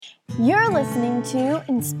You're listening to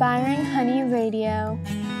Inspiring Honey Radio.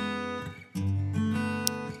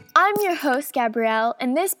 I'm your host, Gabrielle,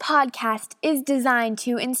 and this podcast is designed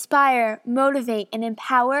to inspire, motivate, and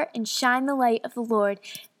empower and shine the light of the Lord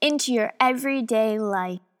into your everyday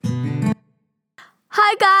life.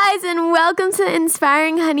 Hi guys, and welcome to the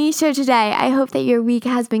Inspiring Honey Show today. I hope that your week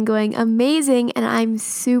has been going amazing, and I'm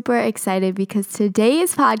super excited because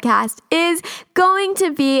today's podcast is going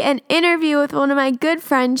to be an interview with one of my good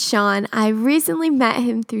friends, Sean. I recently met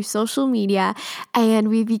him through social media, and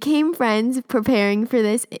we became friends preparing for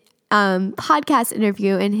this podcast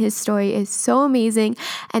interview, and his story is so amazing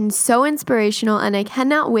and so inspirational, and I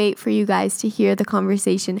cannot wait for you guys to hear the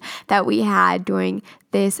conversation that we had during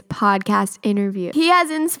this podcast interview. He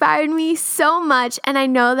has inspired me so much, and I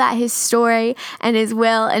know that his story and his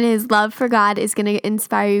will and his love for God is going to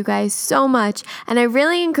inspire you guys so much, and I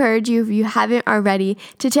really encourage you, if you haven't already,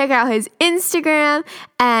 to check out his Instagram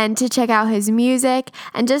and to check out his music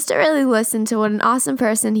and just to really listen to what an awesome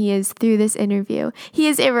person he is through this interview. He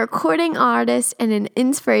is a recording artist and an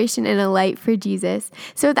inspiration and a light for Jesus.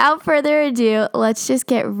 So without further ado, let's just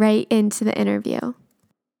get right into the interview.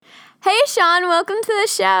 Hey, Sean, welcome to the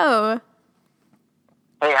show.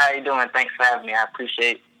 Hey, how you doing? Thanks for having me. I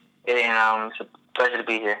appreciate it, and it's a pleasure to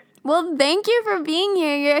be here. Well, thank you for being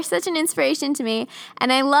here. You're such an inspiration to me,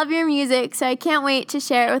 and I love your music, so I can't wait to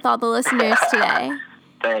share it with all the listeners today.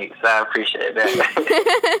 Thanks. I appreciate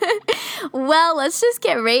that. Well, let's just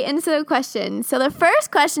get right into the questions. So the first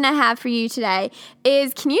question I have for you today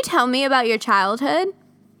is, can you tell me about your childhood?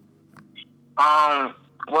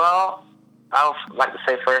 Well, I would like to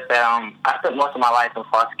say first that I spent most of my life in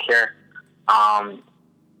foster care. For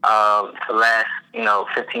the last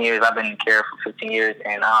 15 years, I've been in care for 15 years,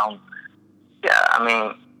 and I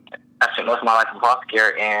spent most of my life in foster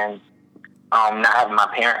care, and not having my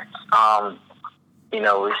parents, it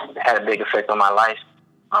had a big effect on my life.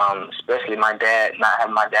 Especially my dad, not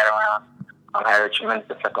having my dad around, had a tremendous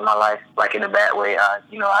effect on my life, like in a bad way. I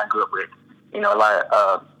grew up with a lot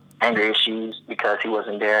of anger issues because he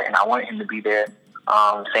wasn't there, and I wanted him to be there.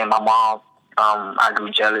 Same my mom. I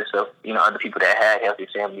grew jealous of other people that had healthy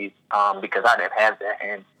families because I didn't have that,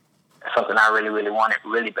 and that's something I really, really wanted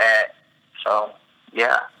really bad. So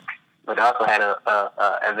yeah, but I also had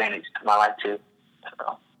a advantage to my life too.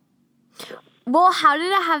 So. Well, how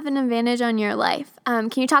did it have an advantage on your life?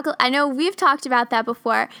 Can you talk? I know we've talked about that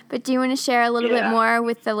before, but do you want to share a little bit more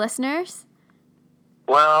with the listeners?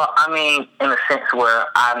 Well, in a sense where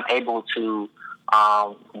I'm able to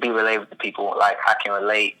be relatable to people, like I can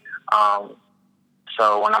relate.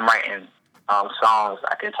 So when I'm writing songs,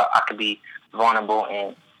 I can be vulnerable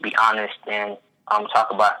and be honest and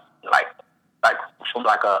talk about like from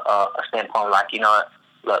like a standpoint, like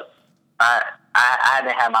look, I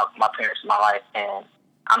didn't have my parents in my life, and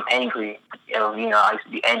I'm angry. I used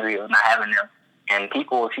to be angry of not having them. And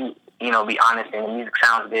people, if you be honest and the music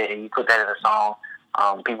sounds good and you put that in a song,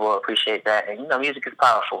 people will appreciate that. And music is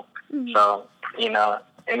powerful. Mm-hmm. So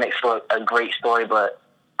it makes for a great story, but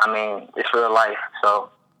it's real life. So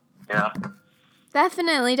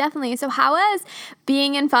Definitely. So how has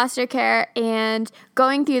being in foster care and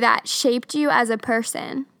going through that shaped you as a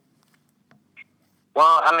person?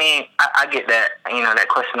 Well, I get that, that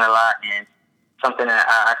question a lot, and something that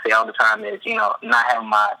I say all the time is, not having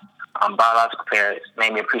my biological parents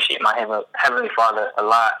made me appreciate my Heavenly Father a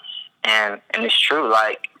lot, and it's true,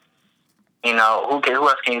 like, who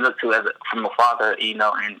else can you look to from a father,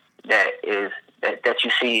 and that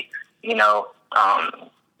you see,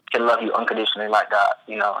 can love you unconditionally like God.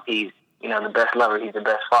 He's, the best lover, he's the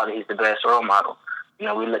best father, he's the best role model. We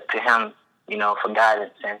look to him, for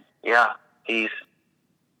guidance, and he's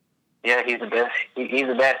the best. He's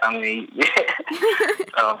the best.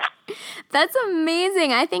 So. That's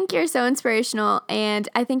amazing. I think you're so inspirational, and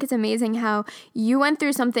I think it's amazing how you went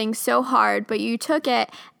through something so hard, but you took it,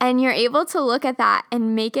 and you're able to look at that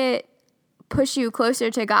and make it push you closer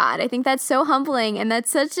to God. I think that's so humbling, and that's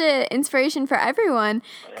such an inspiration for everyone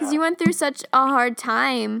because you went through such a hard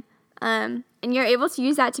time, and you're able to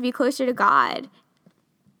use that to be closer to God.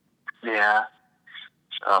 Yeah.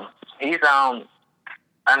 He's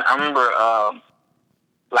I remember,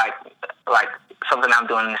 like something I'm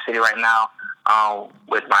doing in the city right now,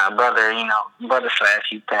 with my brother, brother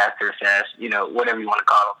 / youth pastor / whatever you want to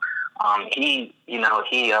call him. He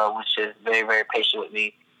was just very, very patient with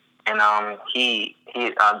me, and he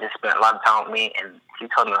just spent a lot of time with me, and he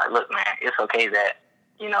told me, like, look, man, it's okay that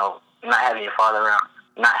not having your father around,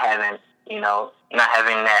 not having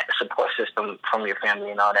that support system from your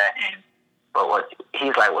family and all that, but what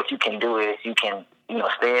you can do is you can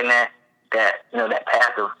stay in that that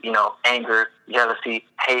path of, anger, jealousy,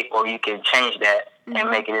 hate, or you can change that and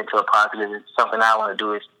make it into a positive. It's something I want to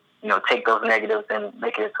do is, take those negatives and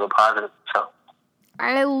make it into a positive. So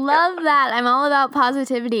I love that. I'm all about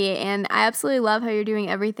positivity, and I absolutely love how you're doing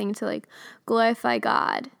everything to, like, glorify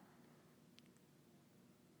God.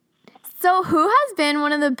 So who has been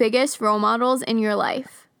one of the biggest role models in your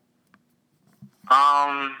life?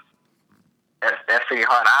 That's pretty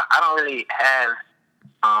hard. I don't really have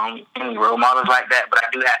any role models like that, but I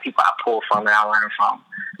do have people I pull from and I learn from.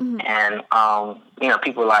 And,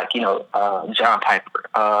 people like, John Piper,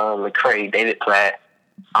 Lecrae, David Platt.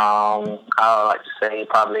 I would like to say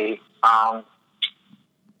probably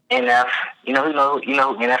NF. You know who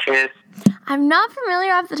NF is? I'm not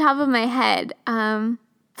familiar off the top of my head.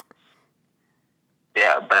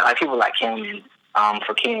 Yeah, but like people like him and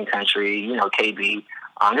for King Country, KB.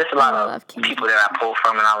 There's a lot of people that I pull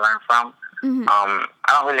from and I learn from. I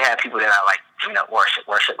don't really have people that I like,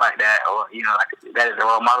 worship like that, or like that is a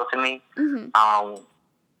role model to me. My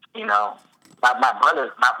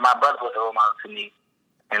brother was a role model to me,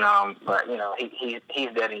 and but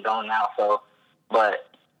he's dead and gone now. So, but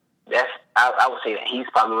I would say that he's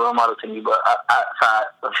probably a role model to me. But outside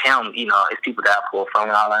of him, it's people that I pull from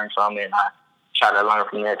and I learn from, and I try to learn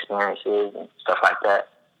from their experiences and stuff like that.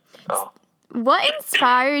 So, what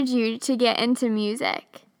inspired you to get into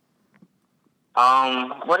music?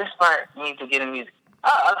 What inspired me to get into music?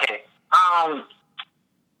 Oh, okay.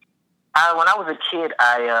 When I was a kid,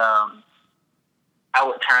 I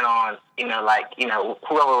would turn on,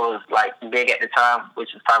 whoever was like big at the time,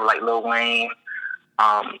 which is probably like Lil Wayne.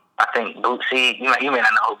 I think Bootsy. You may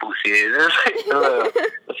not know who Bootsy is.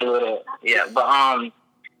 It's a little, yeah. But I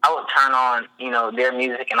would turn on, their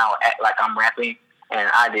music, and I would act like I'm rapping, and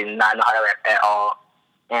I did not know how to rap at all.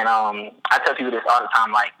 And I tell people this all the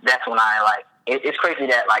time. Like, that's when I like. It's crazy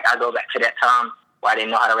that like I go back to that time where I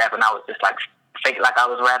didn't know how to rap, and I was just like fake like I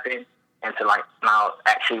was rapping, and to like now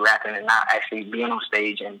actually rapping and not actually being on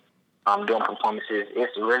stage and doing performances.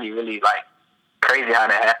 It's really, really like crazy how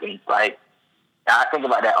that happens. Like, I think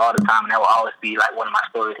about that all the time, and that will always be like one of my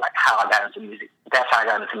stories, like how I got into music. That's how I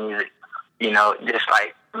got into music. Just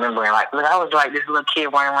like remembering, like, look, I was like this little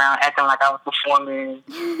kid running around acting like I was performing,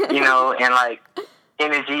 and like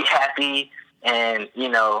energy, happy, and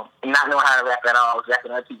not knowing how to rap at all. I was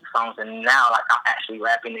rapping other people's songs, and now like I'm actually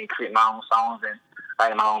rapping and creating my own songs and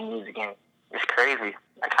writing my own music, and it's crazy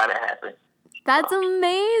like how that happened. That's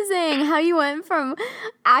amazing how you went from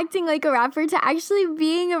acting like a rapper to actually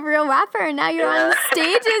being a real rapper, and now you're on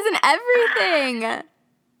stages and everything. Yeah,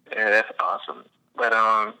 that's awesome. But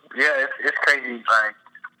it's crazy. Like,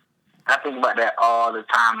 I think about that all the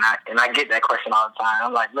time, and I get that question all the time.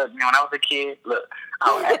 I'm like, look, man, when I was a kid, look,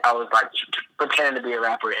 I was like pretending to be a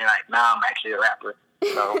rapper, and like now I'm actually a rapper.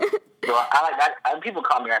 So people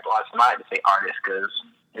call me rapper all the time. I like to say artist because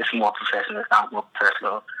it's more professional. It sounds more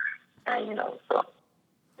personal, and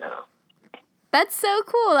That's so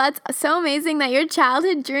cool. That's so amazing that your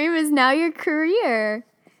childhood dream is now your career.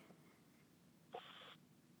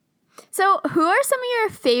 So, who are some of your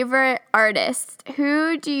favorite artists?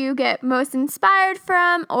 Who do you get most inspired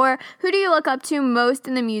from, or who do you look up to most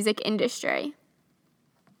in the music industry?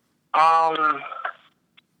 I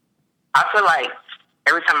feel like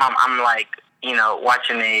every time I'm like,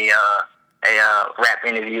 watching a rap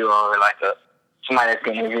interview or like somebody that's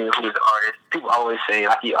getting interviewed who's an artist, people always say,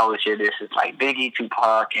 like you always hear this, it's like Biggie,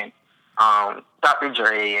 Tupac, and Dr.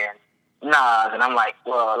 Dre, and Nas, and I'm like,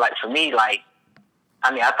 well, like for me, like, I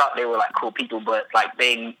mean, I thought they were like cool people, but like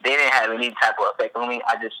they didn't have any type of effect on me.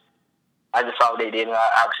 I just saw what they did, and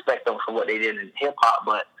I respect them for what they did in hip hop.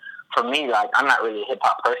 But for me, like, I'm not really a hip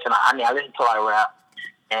hop person. I listen to a lot of rap,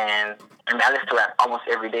 and I listen to rap almost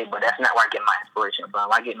every day. But that's not where I get my inspiration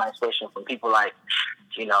from. I get my inspiration from people like,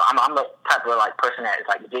 I'm the type of like person that is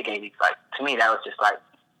like the big '80s. Like, to me, that was just like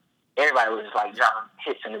everybody was just like dropping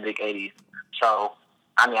hits in the big '80s. So,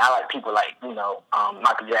 I mean, I like people like,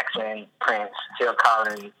 Michael Jackson, Prince, Phil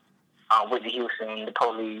Collins, Whitney Houston, The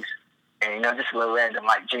Police, and, just a little random,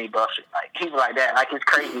 like Jimmy Buffett, like people like that. Like, it's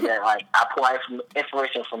crazy that, like, I pull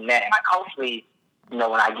inspiration from that. And, like, hopefully, when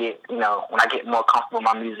I get more comfortable in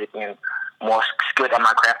my music and more skilled at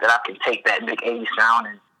my craft, that I can take that big 80s sound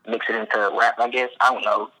and mix it into rap, I guess. I don't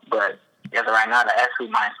know. But as of right now, that's who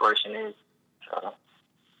my inspiration is. So,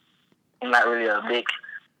 I'm not really a big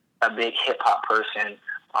hip-hop person.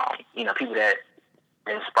 People that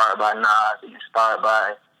are inspired by Nas, inspired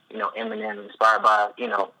by, Eminem, inspired by,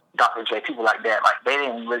 Dr. Dre, people like that. Like, they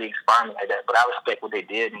didn't really inspire me like that, but I respect what they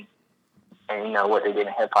did and what they did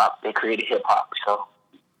in hip-hop. They created hip-hop, so.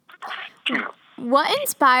 What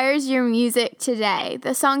inspires your music today?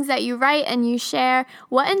 The songs that you write and you share,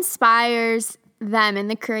 what inspires them in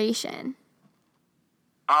the creation?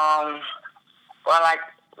 Well, like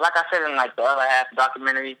I said in like the other half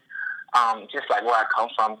documentary, just like where I come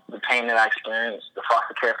from, the pain that I experienced, the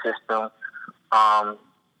foster care system,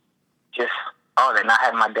 just all that. Not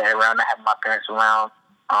having my dad around, not having my parents around,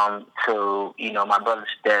 to my brother's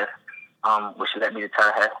death, which led me to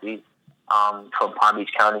Tallahassee, from Palm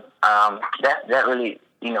Beach County. That really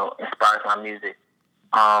inspires my music,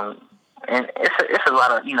 and it's a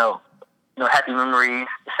lot of happy memories,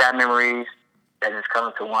 sad memories that just come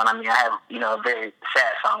into one. I mean, I have a very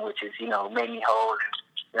sad song, which is Made Me Whole,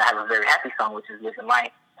 and I have a very happy song, which is Living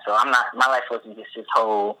Life. So my life wasn't just this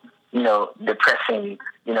whole depressing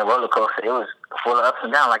roller coaster. It was full of ups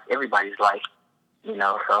and downs, like everybody's life.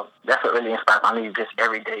 So that's what really inspires my music, just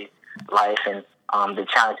everyday life and the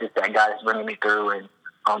challenges that God is bringing me through, and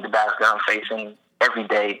the battles that I'm facing every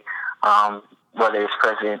day, whether it's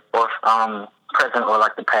present or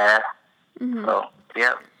like the past. Mm-hmm. So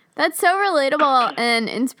yeah. That's so relatable and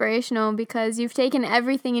inspirational, because you've taken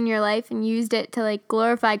everything in your life and used it to like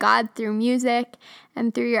glorify God through music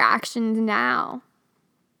and through your actions now.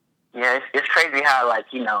 Yeah, it's crazy how that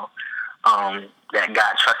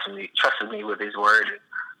God trusted me with His word,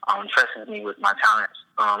 and trusted me with my talents.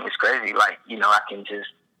 It's crazy,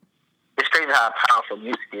 it's crazy how powerful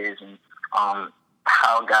music is, and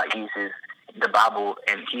how God uses the Bible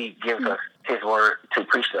and He gives us His word to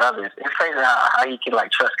preach to others. It's crazy how He can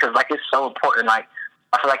trust, because it's so important. I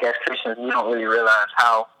feel like as Christians we don't really realize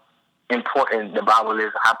how important the Bible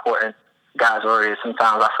is, how important God's word is.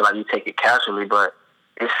 Sometimes I feel like we take it casually, but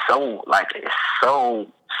it's so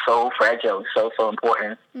fragile, so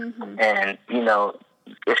important. Mm-hmm. And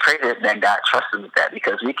it's crazy that God trusted with that,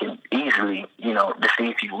 because we can easily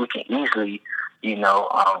deceive people. We can easily lead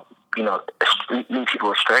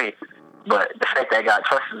people astray. But the fact that God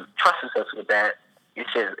trusts us with that,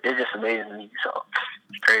 it's just amazing me. So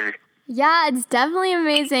it's crazy. Yeah, it's definitely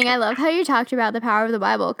amazing. I love how you talked about the power of the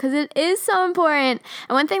Bible, because it is so important.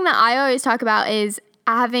 And one thing that I always talk about is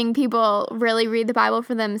having people really read the Bible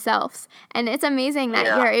for themselves. And it's amazing that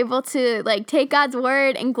you're able to take God's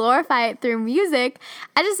word and glorify it through music.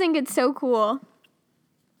 I just think it's so cool.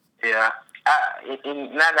 Yeah.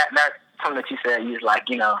 That something that you said,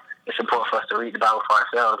 it's important for us to read the Bible for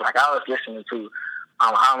ourselves. I was listening to,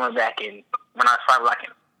 I remember back when I was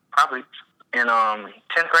probably in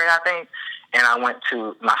 10th grade, I think, and I went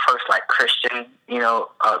to my first Christian,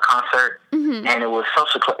 concert, mm-hmm. and it was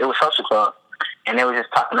social club, and they were just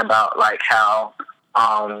talking about how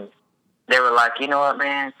they were you know what,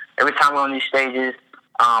 man, every time we're on these stages,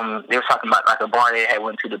 they were talking about a bar they had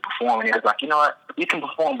went to perform, and it was you know what, you can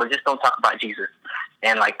perform, but just don't talk about Jesus.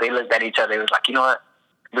 And they looked at each other, it was you know what,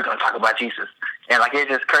 we're going to talk about Jesus. And it's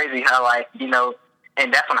just crazy how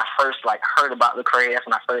and that's when I first heard about Lecrae. That's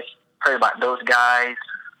when I first heard about those guys,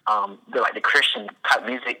 the Christian type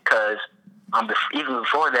music, because even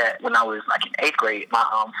before that, when I was in 8th grade, my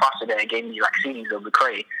foster dad gave me CDs of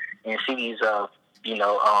Lecrae and CDs of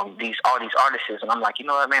all these artists, and I'm you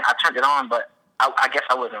know what, man, I turned it on, but I guess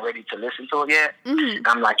I wasn't ready to listen to it yet. Mm-hmm.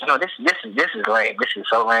 I'm this is lame. This is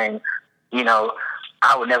so lame.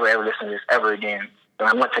 I would never ever listen to this ever again. And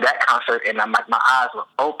I went to that concert, and my eyes were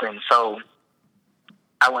open. So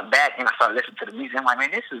I went back and I started listening to the music. I'm man,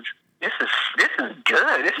 this is good.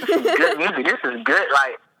 This is some good music. This is good.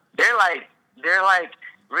 They're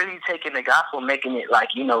really taking the gospel, making it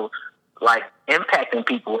impacting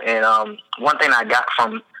people. And one thing I got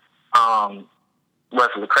from was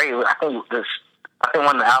Lecrae. I think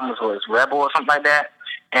one of the albums was Rebel or something like that.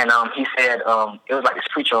 And he said it was this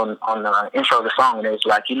preacher on the intro of the song, and it was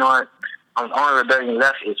you know what, the only rebellion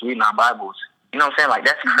left is reading our Bibles. You know what I'm saying?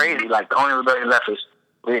 That's crazy. The only rebellion left is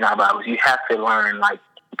reading our Bibles. You have to learn,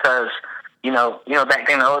 because back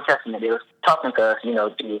then in the Old Testament, they was talking to us,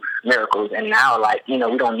 through miracles, and now we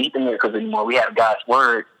don't need the miracles anymore. We have God's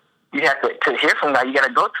word. You have to hear from God. You got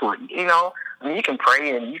to go to it. I mean, you can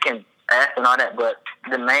pray and you can ask and all that, but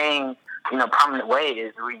the main prominent way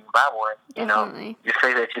is reading the Bible. And, it's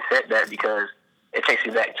crazy that you said that, because it takes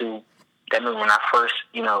me back to that moment when I first,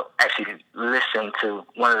 actually listened to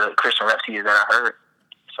one of the Christian rap CDs that I heard.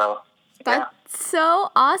 So, yeah. That's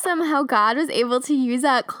so awesome how God was able to use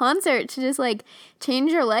that concert to just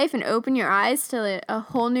change your life and open your eyes to a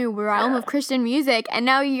whole new realm of Christian music. And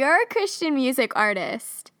now you're a Christian music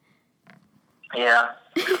artist. Yeah.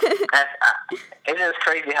 It's just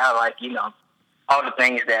crazy how, all the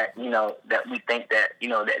things that, that we think that,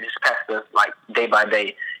 that just pass us, day by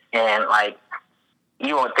day. And,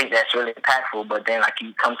 you won't think that's really impactful, but then,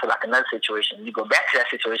 you come to, another situation, you go back to that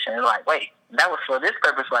situation, and wait, that was for this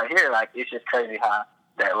purpose right here. Like, it's just crazy how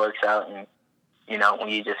that works out. And, you know, when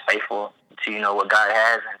you're just faithful to, you know, what God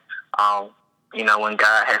has. And, you know, when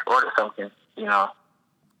God has ordered something, you know,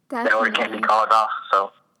 that order can't be called off.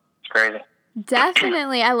 So, it's crazy.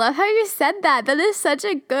 Definitely. I love how you said that. That is such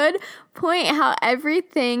a good point, how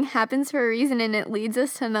everything happens for a reason and it leads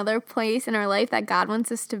us to another place in our life that God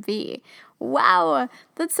wants us to be. Wow.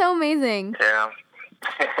 That's so amazing. Yeah.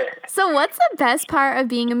 So what's the best part of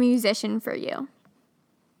being a musician for you?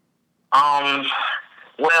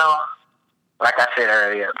 Well, like I said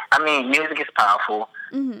earlier, I mean, music is powerful,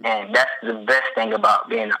 and that's the best thing about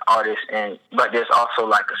being an artist. But there's also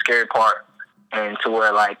like a scary part, and to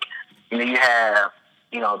where like, you know, you have,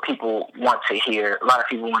 you know, people want to hear. A lot of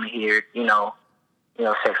people want to hear, you know,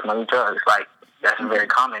 sex, money, drugs. Like, that's very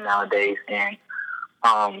common nowadays, and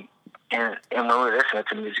when we're listening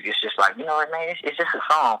to music, it's just like, you know what, man, it's just a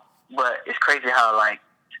song. But it's crazy how, like,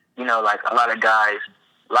 you know, like a lot of guys,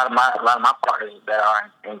 a lot of my partners that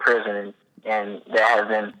are in prison and that have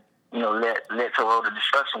been, you know, led to a road of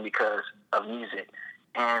destruction because of music.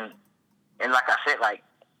 And like I said, like,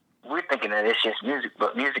 we're thinking that it's just music,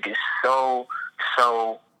 but music is so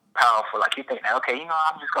powerful. Like, you think that, okay, you know,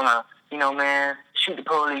 I'm just gonna, you know, man, shoot the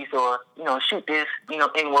police or, you know, shoot this, you know,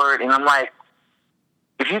 N-word. And I'm like,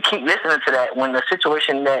 if you keep listening to that, when the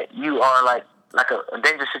situation that you are like a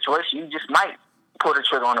dangerous situation, you just might pull the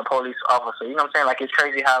trigger on a police officer. You know what I'm saying? Like, it's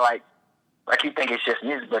crazy how like you think it's just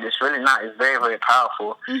music, but it's really not. It's very, very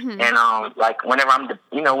powerful. And like whenever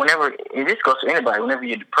whenever it just goes to anybody. Whenever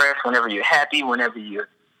you're depressed, whenever you're happy, whenever you're,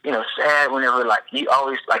 you know, sad, whenever like you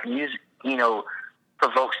always like music, you know,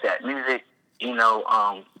 provokes that. Music, you know,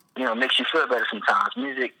 makes you feel better sometimes.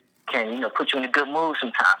 Music can, you know, put you in a good mood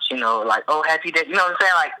sometimes. You know, like, oh, happy day. You know what I'm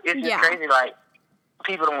saying? Like, it's just crazy. Like,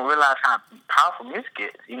 people don't realize how powerful music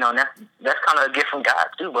is. You know, and that's kind of a gift from God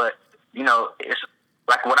too. But, you know, it's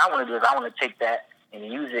like, what I want to do is I want to take that and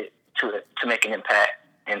use it to make an impact,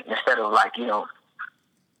 and instead of like, you know,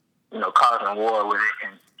 causing a war with it,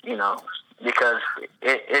 and, you know, because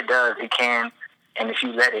it can, and if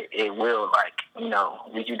you let it, it will, like, you know,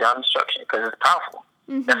 lead you down destruction, because it's powerful.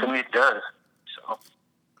 That's what music does. So.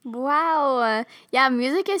 Wow. Yeah,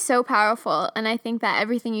 music is so powerful, and I think that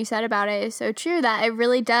everything you said about it is so true, that it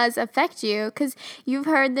really does affect you, because you've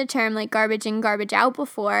heard the term, like, garbage in, garbage out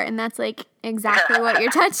before, and that's, like, exactly what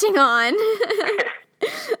you're touching on.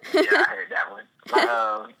 Yeah, I heard that one.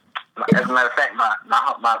 As a matter of fact,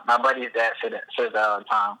 my buddy's dad says that all the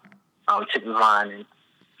time, Chip Vine, and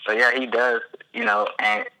so, yeah, he does, you know,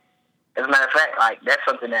 and as a matter of fact, like, that's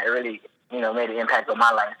something that really, you know, made an impact on my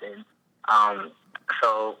life, and,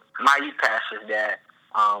 so my youth pastor's dad,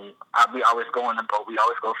 we always go on the boat. We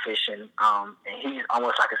always go fishing. And he's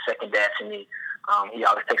almost like a second dad to me. He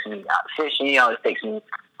always takes me out fishing. He always takes me,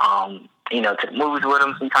 you know, to the movies with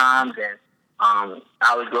him sometimes. And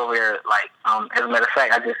I always go over there, like, as a matter of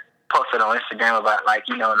fact, I just posted on Instagram about, like,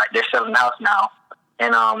 you know, like, they're selling the house now.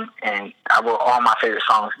 And I wrote all my favorite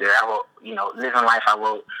songs there. I wrote, you know, Living Life. I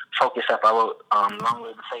wrote Focus Up. I wrote Long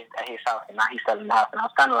Live the Faith at his house. And now he's selling the house. And I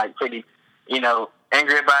was kind of, like, pretty, you know,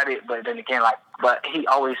 angry about it, but then again, like, but he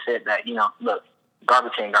always said that, you know, look,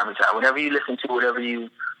 garbage in, garbage out. Whatever you listen to, whatever you,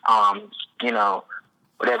 you know,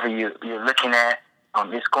 whatever you're looking at,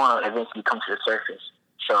 it's going to eventually come to the surface.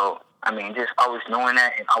 So, I mean, just always knowing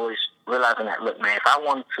that and always realizing that, look, man, if I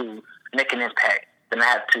want to make an impact, then I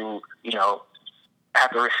have to, you know,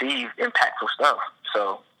 receive impactful stuff.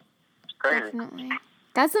 So, it's crazy. Definitely.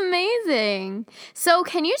 That's amazing. So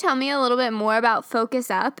can you tell me a little bit more about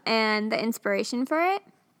Focus Up and the inspiration for it?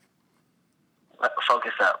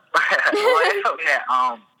 Focus Up.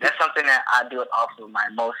 Well, that's something that I do it off of my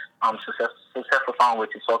most successful song,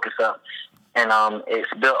 which is Focus Up. And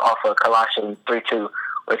it's built off of Colossians 3:2,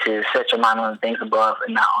 which is set your mind on the things above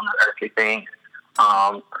and not on the earthly things.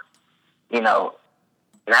 You know,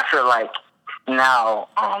 and I feel like now,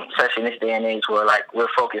 especially in this day and age where, like, we're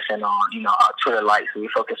focusing on, you know, our Twitter likes, and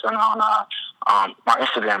we're focusing on our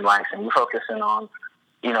Instagram likes, and we're focusing on,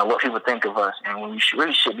 you know, what people think of us, and when we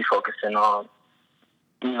really should be focusing on,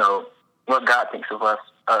 you know, what God thinks of us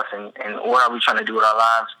and what are we trying to do with our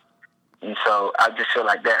lives. And so I just feel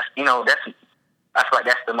like that's, you know, I feel like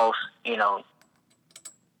that's the most, you know,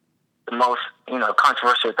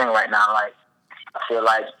 controversial thing right now. Like, I feel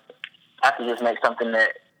like I have to just make something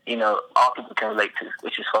that, you know, all people can relate to,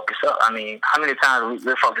 which is Focus Up. I mean, how many times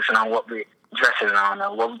we're focusing on what we're dressing on,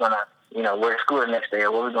 or what we're going to, you know, wear to school the next day,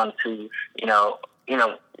 or what we're going to, you know,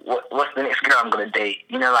 what's the next girl I'm going to date?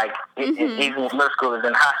 You know, like, even with middle schoolers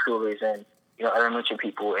and high schoolers and, you know, elementary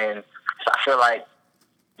people. And so I feel like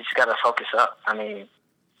you just got to focus up. I mean,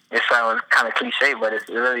 it sounds kind of cliche, but it's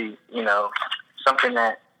really, something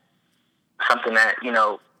that,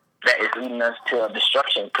 that is leading us to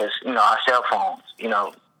destruction because, our cell phones,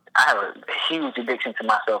 I have a huge addiction to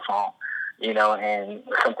my cell phone, and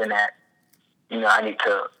something that, I need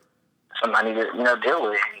to, deal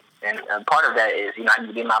with. And part of that is, I need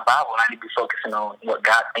to be in my Bible and I need to be focusing on what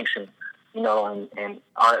God thinks and, and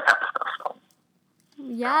all that type of stuff. So.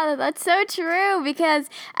 Yeah, that's so true because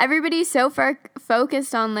everybody's so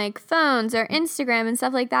focused on like phones or Instagram and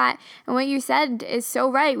stuff like that. And what you said is so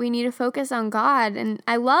right. We need to focus on God. And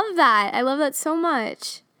I love that. I love that so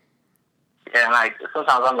much. Yeah, like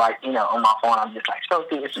sometimes I'm like, on my phone, I'm just like scrolling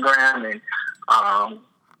through Instagram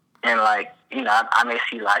and like, I may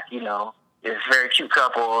see like, this very cute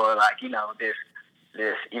couple or like, this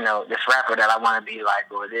rapper that I want to be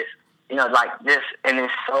like, or this, like this, and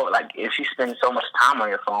it's so like if you spend so much time on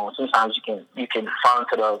your phone, sometimes you can fall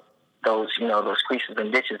into those creases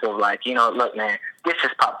and ditches of like, look, man, this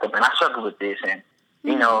just popped up and I struggle with this, and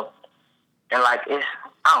and like it's,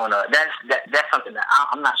 I don't know, that's something that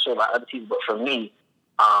I'm not sure about other people, but for me,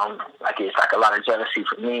 like it's like a lot of jealousy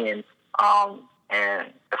for me, and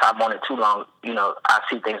if I want it too long, I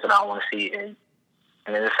see things that I don't want to see, and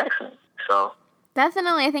it affects me. So.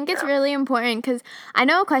 Definitely. I think it's really important because I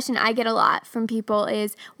know a question I get a lot from people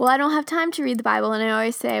is, well, I don't have time to read the Bible. And I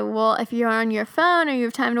always say, well, if you're on your phone or you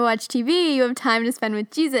have time to watch TV, you have time to spend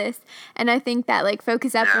with Jesus. And I think that like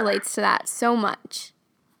Focus Up relates to that so much.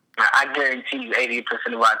 I guarantee you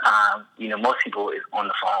 80% of our time, most people is on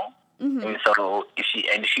the phone. Mm-hmm. And so if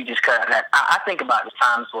she just cut out that, I think about the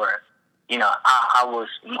times where, I was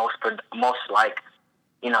most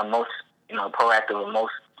proactive or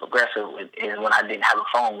most progressive is when I didn't have a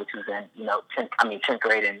phone, which was in 10th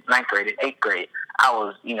grade and 9th grade and 8th grade. I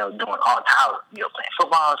was doing all the time. I was playing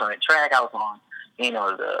football, I was on the track, I was on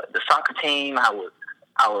the soccer team. I was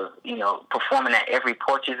performing at every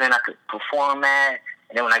porch event I could perform at.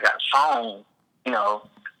 And then when I got a phone,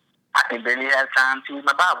 I could barely have time to read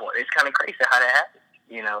my Bible. It's kind of crazy how that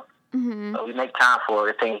happens, Mm-hmm. So we make time for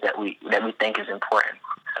the things that we think is important.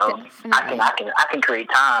 So I can create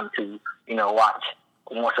time to watch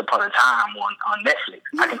Once Upon a Time on Netflix.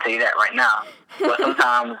 I can tell you that right now. But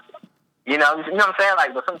sometimes, you know what I'm saying?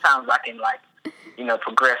 Like, but sometimes I can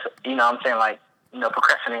progress.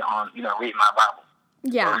 Procrastinate on reading my Bible.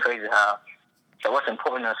 Yeah. So it's crazy how. So what's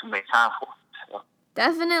important is to make time for. So.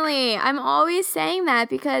 Definitely. I'm always saying that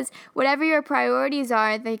because whatever your priorities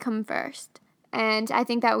are, they come first. And I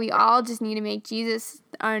think that we all just need to make Jesus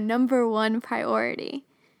our number one priority.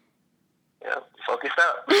 Yeah, focus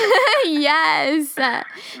up. Yes.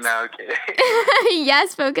 No, okay.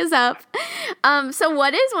 Yes, focus up. So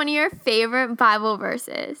what is one of your favorite Bible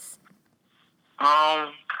verses?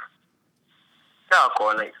 I'll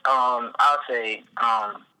correlate. I'll say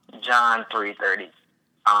John 3:30,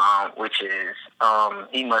 which is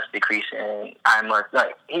he must decrease and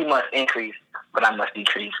he must increase, but I must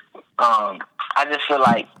decrease. I just feel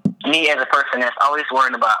like me as a person that's always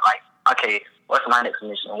worrying about okay, what's my next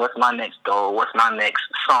mission? What's my next goal? What's my next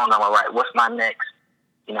song I'm gonna write? What's my next,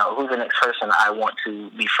 who's the next person I want to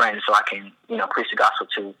be friends so I can, preach the gospel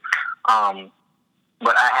to?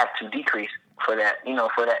 But I have to decrease for that,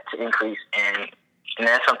 for that to increase, and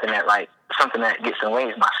that's something that gets in the way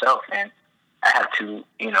is myself, and I have to,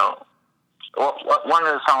 one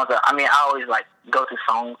of the songs that I always go through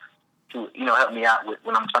songs to help me out with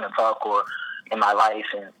when I'm trying to talk or in my life,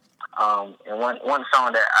 and one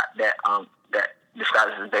song that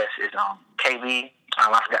describes it the best is KB.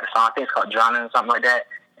 I forgot the song. I think it's called Drowning or something like that.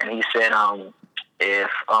 And he said,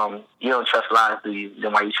 if you don't trust lies, do you?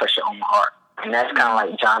 Then why you trust your own heart? And that's kind of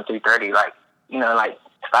like John 3:30.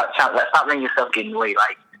 Stop letting yourself get in the way.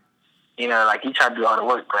 You try to do all the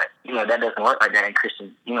work, but that doesn't work like that in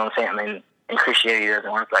Christian. You know what I'm saying? In Christianity, it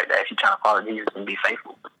doesn't work like that. If you're trying to follow Jesus and be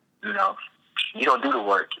faithful, you don't do the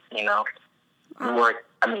work. You work.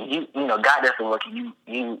 God does the work, and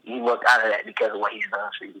you work out of that because of what He's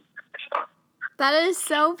done for you. So. That is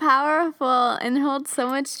so powerful and holds so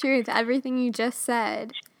much truth, everything you just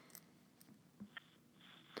said.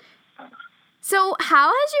 So how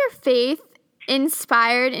has your faith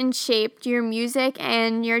inspired and shaped your music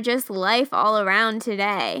and your just life all around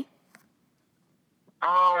today?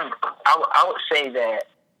 I would say that,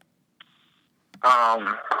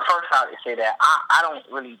 first I would say that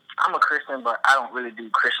I'm a Christian, but I don't really do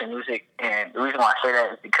Christian music. And the reason why I say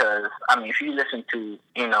that is because, if you listen to,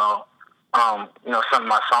 some of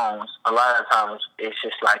my songs, a lot of times it's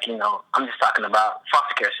just I'm just talking about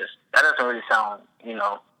foster care system. That doesn't really sound,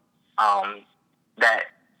 that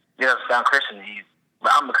it doesn't sound Christian to you.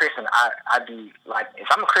 But I'm a Christian. I do, if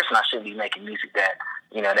I'm a Christian, I should be making music that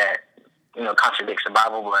that contradicts the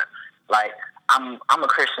Bible. But like I'm a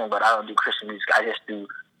Christian, but I don't do Christian music. I just do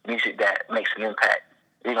music that makes an impact.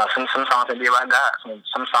 Some songs may be about God.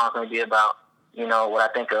 Some songs may be about what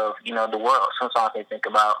I think of the world. Some songs may think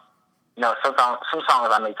about some songs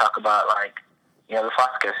I may talk about like the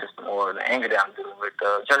foster care system, or the anger that I'm dealing with,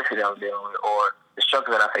 the jealousy that I'm dealing with, or the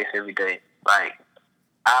struggle that I face every day. Like,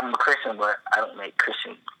 I'm a Christian, but I don't make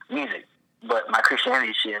Christian music. But my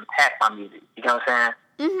Christianity should impact my music. You know what I'm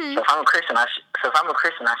saying? Mm-hmm. So if I'm a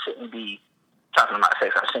Christian, I shouldn't be talking about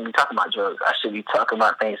sex. I shouldn't be talking about drugs. I should be talking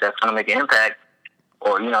about things that's going to make an impact.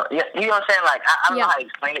 Or you know what I'm saying? Like, I don't know how to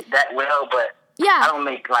explain it that well, but I don't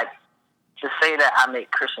make like. To say that I make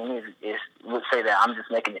Christian music would say that I'm just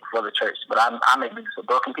making it for the church. But I make music for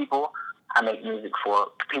broken people. I make music for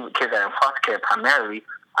kids that are in foster care primarily.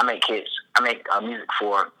 I make music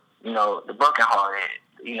for, the brokenhearted,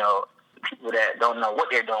 people that don't know what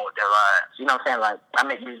they're doing with their lives. You know what I'm saying? Like, I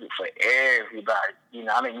make music for everybody.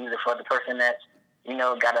 I make music for the person that's,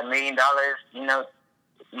 got $1 million,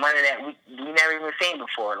 money that we never even seen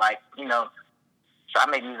before. Like, so I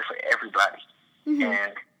make music for everybody. Mm-hmm.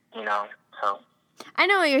 And, so. I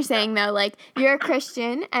know what you're saying, though. Like, you're a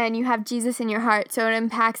Christian and you have Jesus in your heart, so it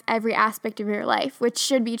impacts every aspect of your life, which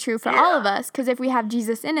should be true for all of us, because if we have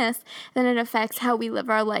Jesus in us, then it affects how we live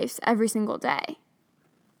our lives every single day.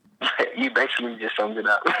 You basically just summed it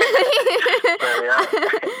up.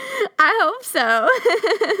 I hope so.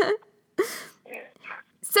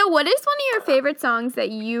 So what is one of your favorite songs that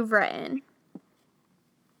you've written?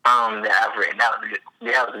 That I've written. That was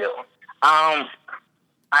a good one.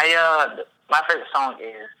 My favorite song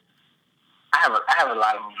is, I have a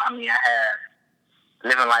lot of them. I mean, I have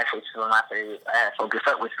Living Life, which is one of my favorites. I have Focus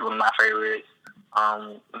Up, which is one of my favorites.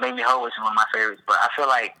 Make Me Whole, which is one of my favorites. But I feel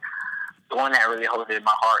like the one that really holds it in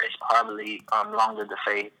my heart is probably Long Live the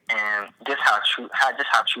Faith, and just how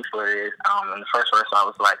truthful it is. In the first verse, I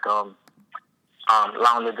was like, Long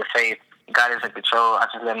Live the Faith, God is in control, I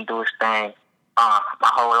just let him do his thing.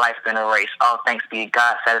 My whole life been a race. All thanks be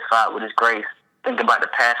God, satisfied with his grace. Think about the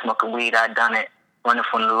past, smoking weed, I done it. Running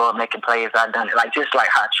from the Lord, making plays, I done it. Like, just like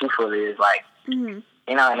how truthful it is, like, and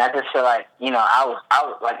I just feel like, I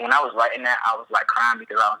was like, when I was writing that, I was like crying,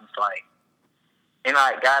 because I was just like,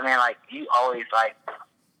 like, God, man, like, you always, like,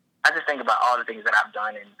 I just think about all the things that I've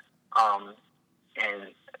done, and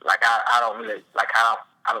like, I don't really, like, I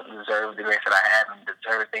don't deserve the grace that I have, and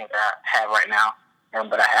deserve the things that I have right now,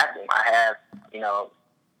 but I have them. I have,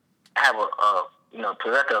 I have a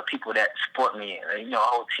plethora of people that support me, a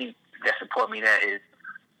whole team that support me that is,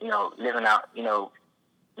 living out,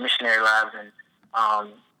 missionary lives, and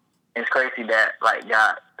it's crazy that, like,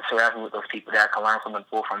 God surrounds me with those people that I can learn from and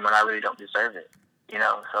pull from when I really don't deserve it,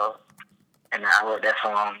 so, and I wrote that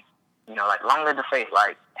song, like, Long Live the Faith,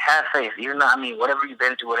 like, have faith, even though, whatever you've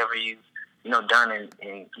been through, whatever you've, done,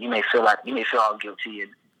 and you may feel all guilty,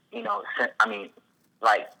 and,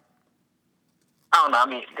 like, I don't know,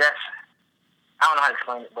 I don't know how to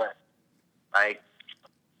explain it, but, like,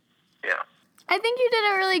 yeah. I think you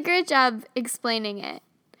did a really great job explaining it.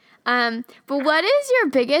 But what is your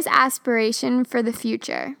biggest aspiration for the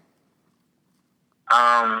future?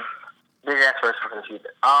 Biggest aspiration for the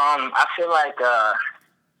future. I feel like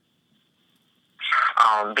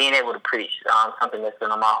being able to preach, something that's been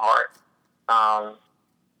on my heart. I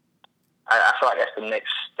feel like that's the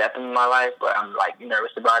next step in my life, but I'm, like,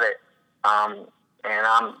 nervous about it. And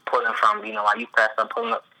I'm pulling from, my youth pastor. I'm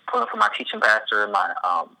pulling from my teaching pastor, my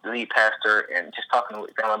lead pastor, and just talking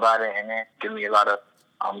with them about it, and then giving me a lot of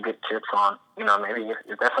good tips on, maybe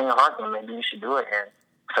if that's on your heart, then maybe you should do it. And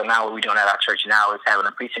so now what we're doing at our church now is having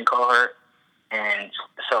a preaching cohort. And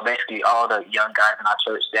so basically all the young guys in our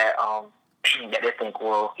church that that they think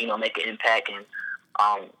will, make an impact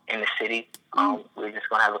in the city, we're just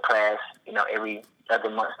going to have a class, every other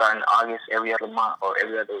month starting in August, every other month or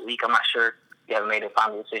every other week. I'm not sure. We haven't made a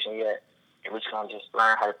final decision yet. And we're just going to just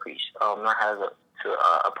learn how to preach, learn how to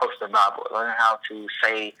approach the Bible, learn how to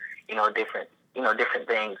say, different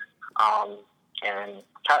things, and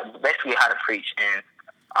basically how to preach. And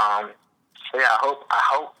so yeah, I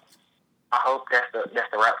hope that's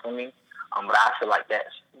the route for me. But I feel like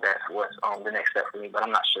that's what's the next step for me. But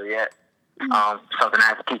I'm not sure yet. Something I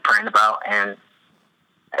have to keep praying about and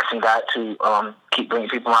asking God to keep bringing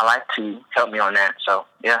people in my life to help me on that. So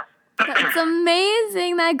yeah. It's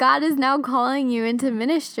amazing that God is now calling you into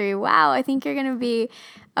ministry. Wow, I think you're going to be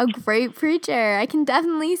a great preacher. I can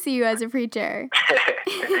definitely see you as a preacher.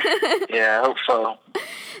 Yeah, I hope so.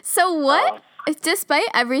 So despite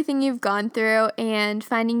everything you've gone through and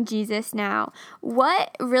finding Jesus now,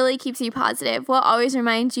 what really keeps you positive? What always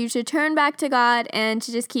reminds you to turn back to God and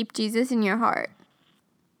to just keep Jesus in your heart?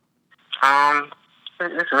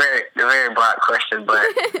 It's a very broad question, but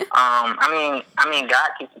I mean, God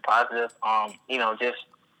keeps it positive.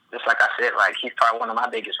 Just like I said, like he's probably one of my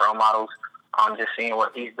biggest role models. Just seeing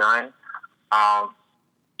what he's done, I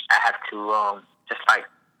have to just like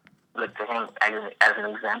look to him as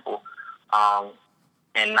an example,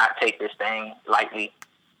 and not take this thing lightly,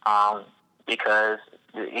 because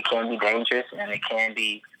it can be dangerous and it can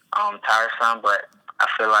be tiresome. But I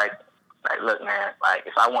feel like look, man, like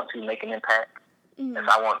if I want to make an impact, if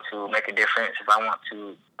I want to make a difference, if I want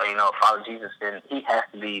to, follow Jesus, then he has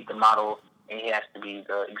to be the model, and he has to be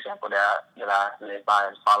the example that I live by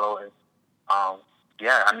and follow. And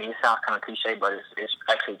it sounds kind of cliche, but it's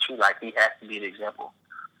actually true. Like he has to be the example.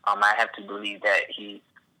 I have to believe that he,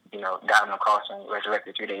 died on the cross and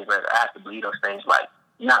resurrected 3 days later. I have to believe those things. Like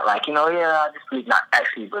not like I just believe, not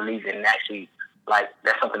actually believe it, and actually like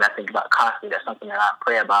that's something I think about constantly. That's something that I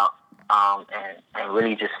pray about, and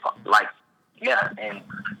really just like. Yeah, and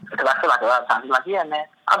because I feel like a lot of times he's like, yeah, man,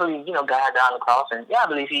 I believe, God died on the cross, and I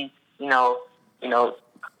believe he, fed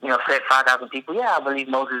 5,000 people. Yeah, I believe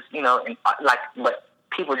Moses, but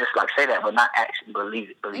people just like say that, but not actually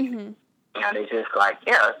believe it. They just like,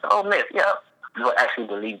 yeah, it's an old myth, yeah, but actually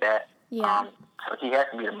believe that. Yeah. So he has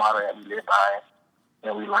to be the model that we live by,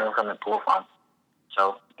 we learn from and pull from.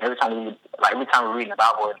 So every time we're reading the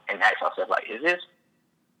Bible and ask ourselves, like, is this,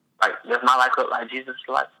 like, does my life look like Jesus'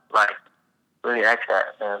 life? Like, really ask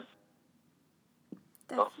that.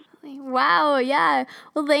 Definitely. Wow, yeah.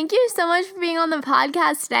 Well, thank you so much for being on the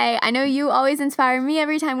podcast today. I know you always inspire me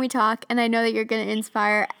every time we talk, and I know that you're going to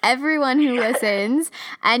inspire everyone who listens,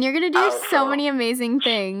 and you're going to do so many amazing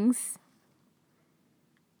things.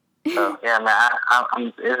 So, yeah, man,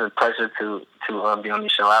 it's a pleasure to be on the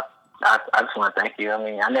show. I just want to thank you. I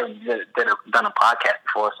mean, I never done a podcast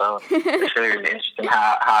before, so it's really interesting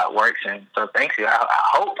how it works, and so thank you. I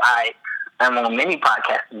hope I'm on many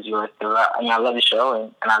podcasts as yours too. I love the show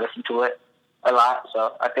and I listen to it a lot,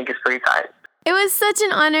 so I think it's pretty tight. It was such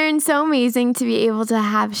an honor and so amazing to be able to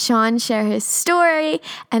have Sean share his story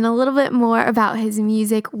and a little bit more about his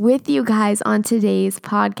music with you guys on today's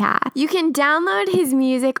podcast. You can download his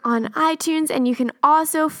music on iTunes, and you can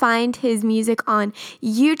also find his music on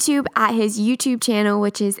YouTube at his YouTube channel,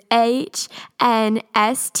 which is HNSTY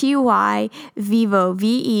Vevo,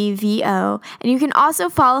 VEVO. And you can also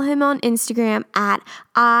follow him on Instagram at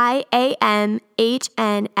IAMHNSTY.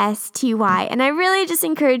 And I really just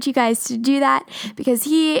encourage you guys to do that, because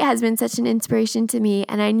he has been such an inspiration to me,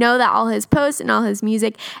 and I know that all his posts and all his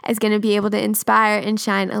music is going to be able to inspire and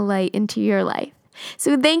shine a light into your life.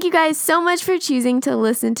 So thank you guys so much for choosing to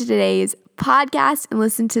listen to today's podcast and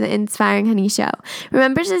listen to the Inspiring Honey Show.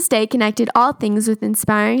 Remember to stay connected all things with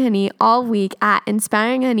Inspiring Honey all week at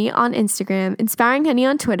Inspiring Honey on Instagram, Inspiring Honey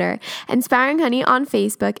on Twitter, Inspiring Honey on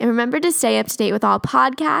Facebook, and remember to stay up to date with all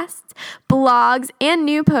podcasts, blogs, and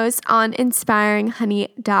new posts on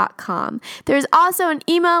inspiringhoney.com. There's also an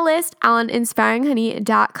email list on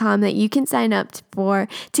inspiringhoney.com that you can sign up for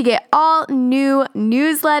to get all new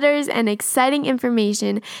newsletters and exciting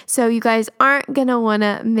information, so you guys aren't going to want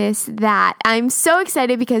to miss that. I'm so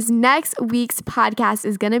excited because next week's podcast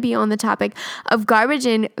is going to be on the topic of garbage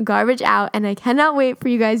in, garbage out, and I cannot wait for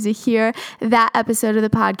you guys to hear that episode of the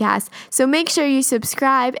podcast. So make sure you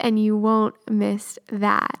subscribe and you won't miss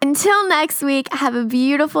that. Until next week, have a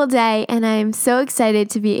beautiful day, and I am so excited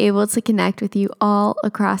to be able to connect with you all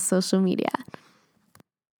across social media.